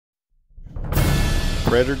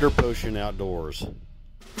Predator Potion Outdoors.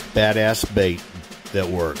 Badass bait that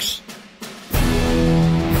works.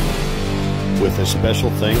 With a special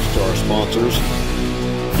thanks to our sponsors,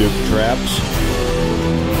 Duke Traps,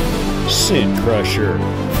 Scent Crusher,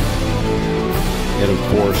 and of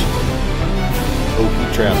course,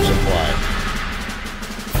 Okie Trap Supply.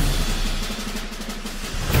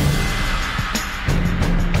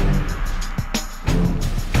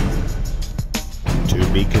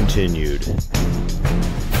 To be continued.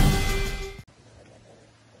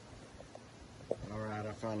 Alright,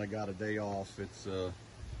 I finally got a day off. It's a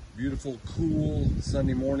beautiful, cool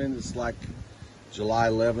Sunday morning. It's like July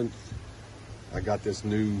 11th. I got this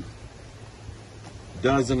new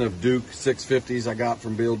dozen of Duke 650s I got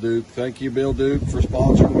from Bill Duke. Thank you, Bill Duke, for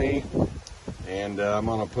sponsoring me. And I'm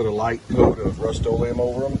going to put a light coat of Rust-Oleum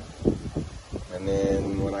over them. And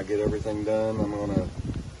then when I get everything done, I'm going to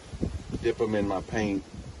dip them in my paint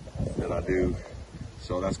that I do.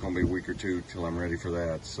 So that's going to be a week or two till I'm ready for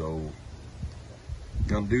that. So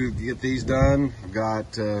gonna get these done. I've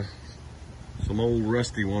got some old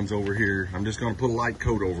rusty ones over here. I'm just going to put a light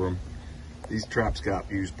coat over them. These traps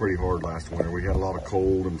got used pretty hard last winter. We had a lot of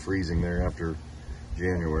cold and freezing there after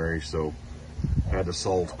January, so had to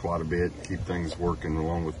salt quite a bit, keep things working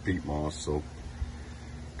along with peat moss. So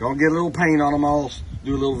gonna get a little paint on them. I'll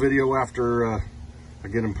do a little video after I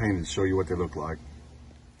get them painted to show you what they look like.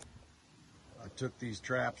 I took these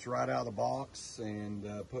traps right out of the box and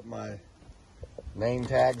put my name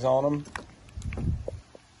tags on them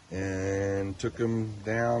and took them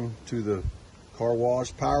down to the car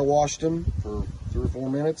wash, power washed them for 3 or 4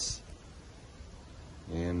 minutes,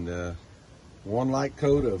 and one light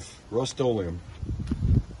coat of Rust-Oleum.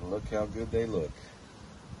 Look how good they look.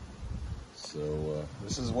 So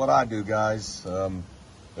this is what I do, guys.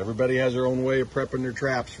 Everybody has their own way of prepping their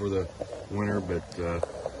traps for the winter, but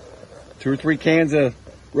 2 or 3 cans of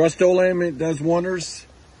Rust-Oleum, it does wonders.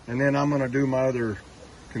 And then I'm gonna do my other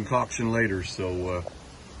concoction later. So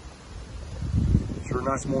sure,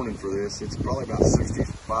 nice morning for this. It's probably about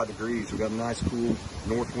 65 degrees. We got a nice cool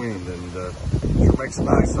north wind, and sure makes it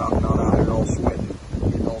nice out, not out here all sweating,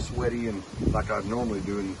 getting all sweaty and like I normally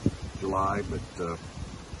do in July. But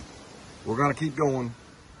we're gonna keep going.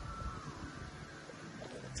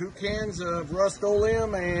 2 cans of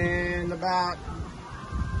Rust-Oleum and about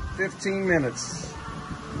 15 minutes.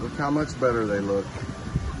 Look how much better they look.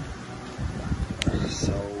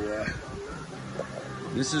 So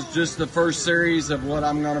this is just the first series of what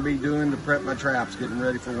I'm going to be doing to prep my traps, getting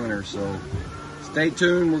ready for winter. So stay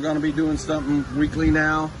tuned. We're going to be doing something weekly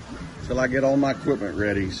now till I get all my equipment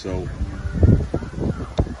ready. So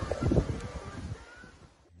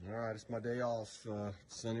all right, it's my day off.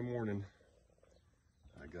 Sunday morning.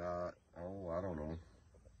 I got, oh, I don't know,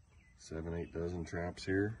 7, 8 dozen traps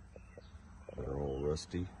here. They're all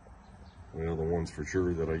rusty. Well, the ones for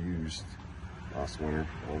sure that I used last winter,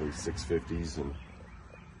 all these 650s and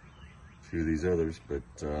a few of these others. But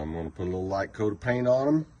I'm going to put a little light coat of paint on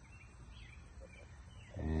them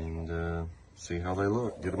and see how they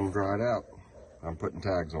look, get them dried out. I'm putting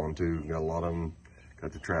tags on too. Got a lot of them,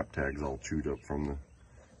 got the trap tags all chewed up from the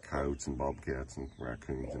coyotes and bobcats and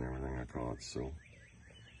raccoons and everything I caught. So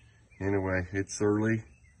anyway, it's early,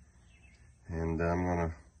 and I'm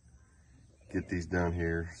gonna get these done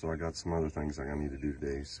here. So I got some other things I need to do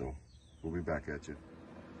today, so we'll be back at you.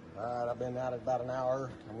 All right, I've been at it about an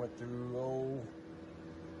hour. I went through,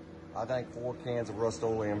 I think 4 cans of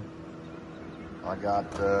Rust-Oleum. I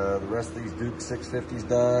got the rest of these Duke 650s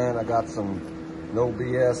done. I got some No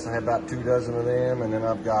BS. I had about 2 dozen of them, and then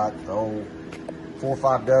I've got 4 or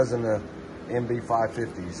 5 dozen of MB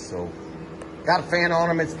 550s. So got a fan on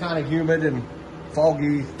them. It's kind of humid and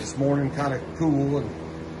foggy this morning, kind of cool and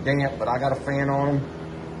damp, but I got a fan on them,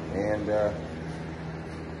 and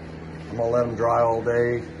I'm gonna let them dry all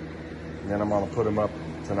day, and then I'm gonna put them up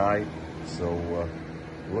tonight. So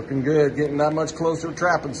looking good, getting that much closer to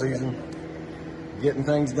trapping season, getting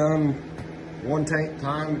things done one day at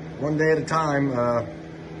a time.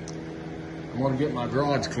 I'm gonna get my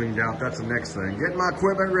garage cleaned out. That's the next thing. Getting my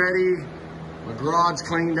equipment ready, my garage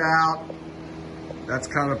cleaned out. That's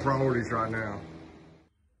kind of priorities right now.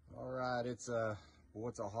 All right, it's a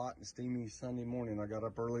hot and steamy Sunday morning. I got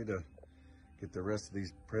up early to get the rest of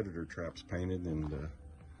these Predator traps painted, and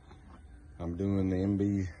I'm doing the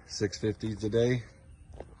MB 650s today.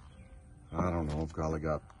 I don't know, I've probably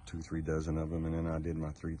got 2 or 3 dozen of them, and then I did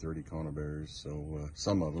my 330 Conibears. So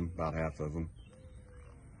some of them, about half of them.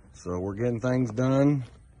 So we're getting things done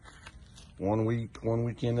one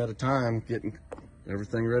weekend at a time, getting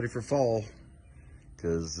everything ready for fall.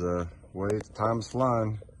 Because way time's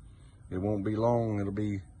flying, it won't be long. It'll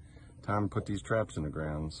be time to put these traps in the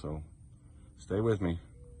ground. So stay with me.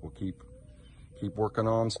 We'll keep working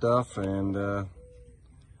on stuff, and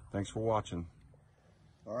thanks for watching.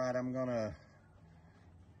 All right, I'm gonna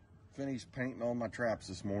finish painting all my traps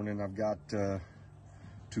this morning. I've got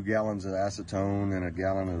 2 gallons of acetone and a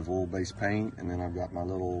gallon of oil-based paint, and then I've got my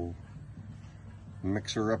little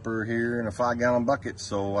mixer upper here in a 5-gallon bucket.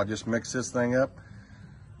 So I just mix this thing up,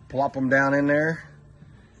 plop them down in there,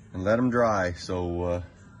 and let them dry. So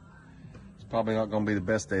it's probably not going to be the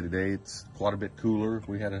best day today. It's quite a bit cooler.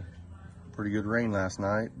 We had a pretty good rain last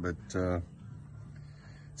night, but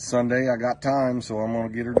Sunday I got time, so I'm going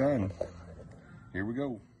to get her done. Here we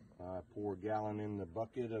go. I pour a gallon in the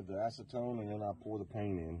bucket of the acetone, and then I pour the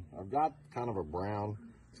paint in. I've got kind of a brown.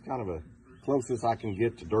 It's kind of a closest I can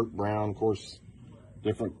get to dirt brown. Of course,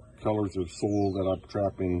 different colors of soil that I'm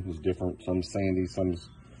trapping is different. Some sandy, some's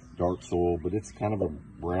dark soil, but it's kind of a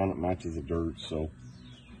brown that matches the dirt. So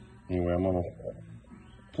anyway, I'm gonna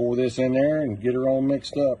pour this in there and get her all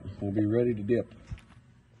mixed up. We'll be ready to dip.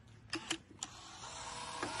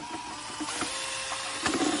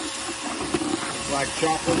 It's like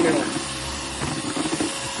chocolate milk.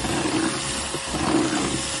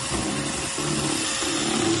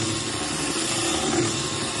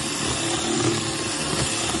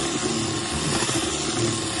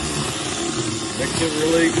 Mix it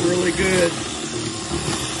really good.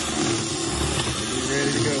 We'll be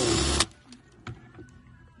ready to go.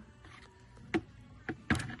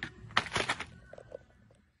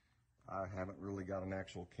 I haven't really got an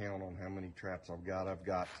actual count on how many traps I've got. I've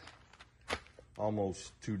got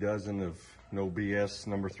almost 2 dozen of No BS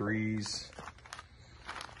number 3s.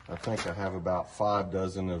 I think I have about 5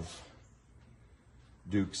 dozen of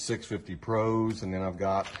Duke 650 Pros, and then I've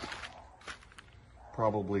got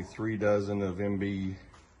probably 3 dozen of MB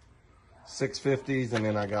 650s, and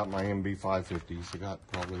then I got my MB 550s. I got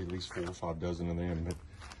probably at least 4 or 5 dozen of them. But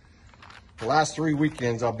the last 3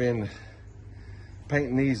 weekends I've been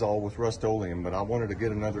painting these all with Rust-Oleum, but I wanted to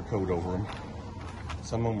get another coat over them.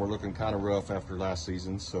 Some of them were looking kind of rough after last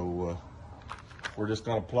season, so we're just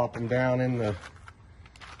going to plop them down in the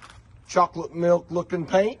chocolate milk looking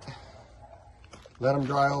paint, let them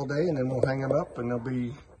dry all day, and then we'll hang them up, and they'll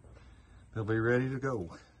be ready to go.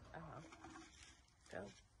 Go.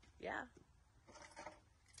 Yeah.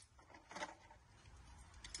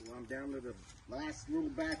 So I'm down to the last little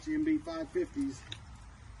batch of MB 550s.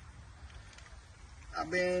 I've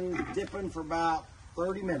been dipping for about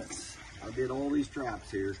 30 minutes. I did all these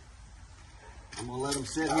traps here. I'm gonna let them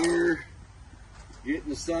sit here, get in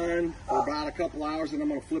the sun for about a couple hours, and I'm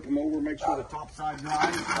gonna flip them over, make sure the top side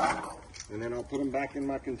dries, and then I'll put them back in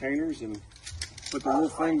my containers and put the little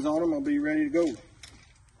things on them. I'll be ready to go. Okay.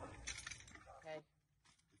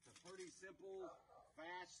 It's a pretty simple,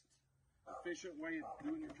 fast, efficient way of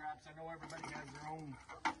doing your traps. I know everybody has their own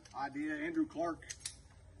idea. Andrew Clark is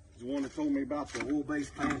the one that told me about the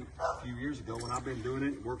oil-based paint a few years ago, and I've been doing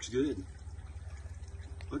it. It works good.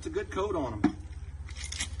 Puts a good coat on them.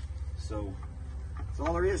 So that's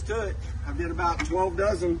all there is to it. I did about 12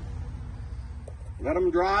 dozen. Let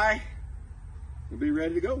them dry. We'll be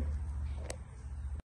ready to go.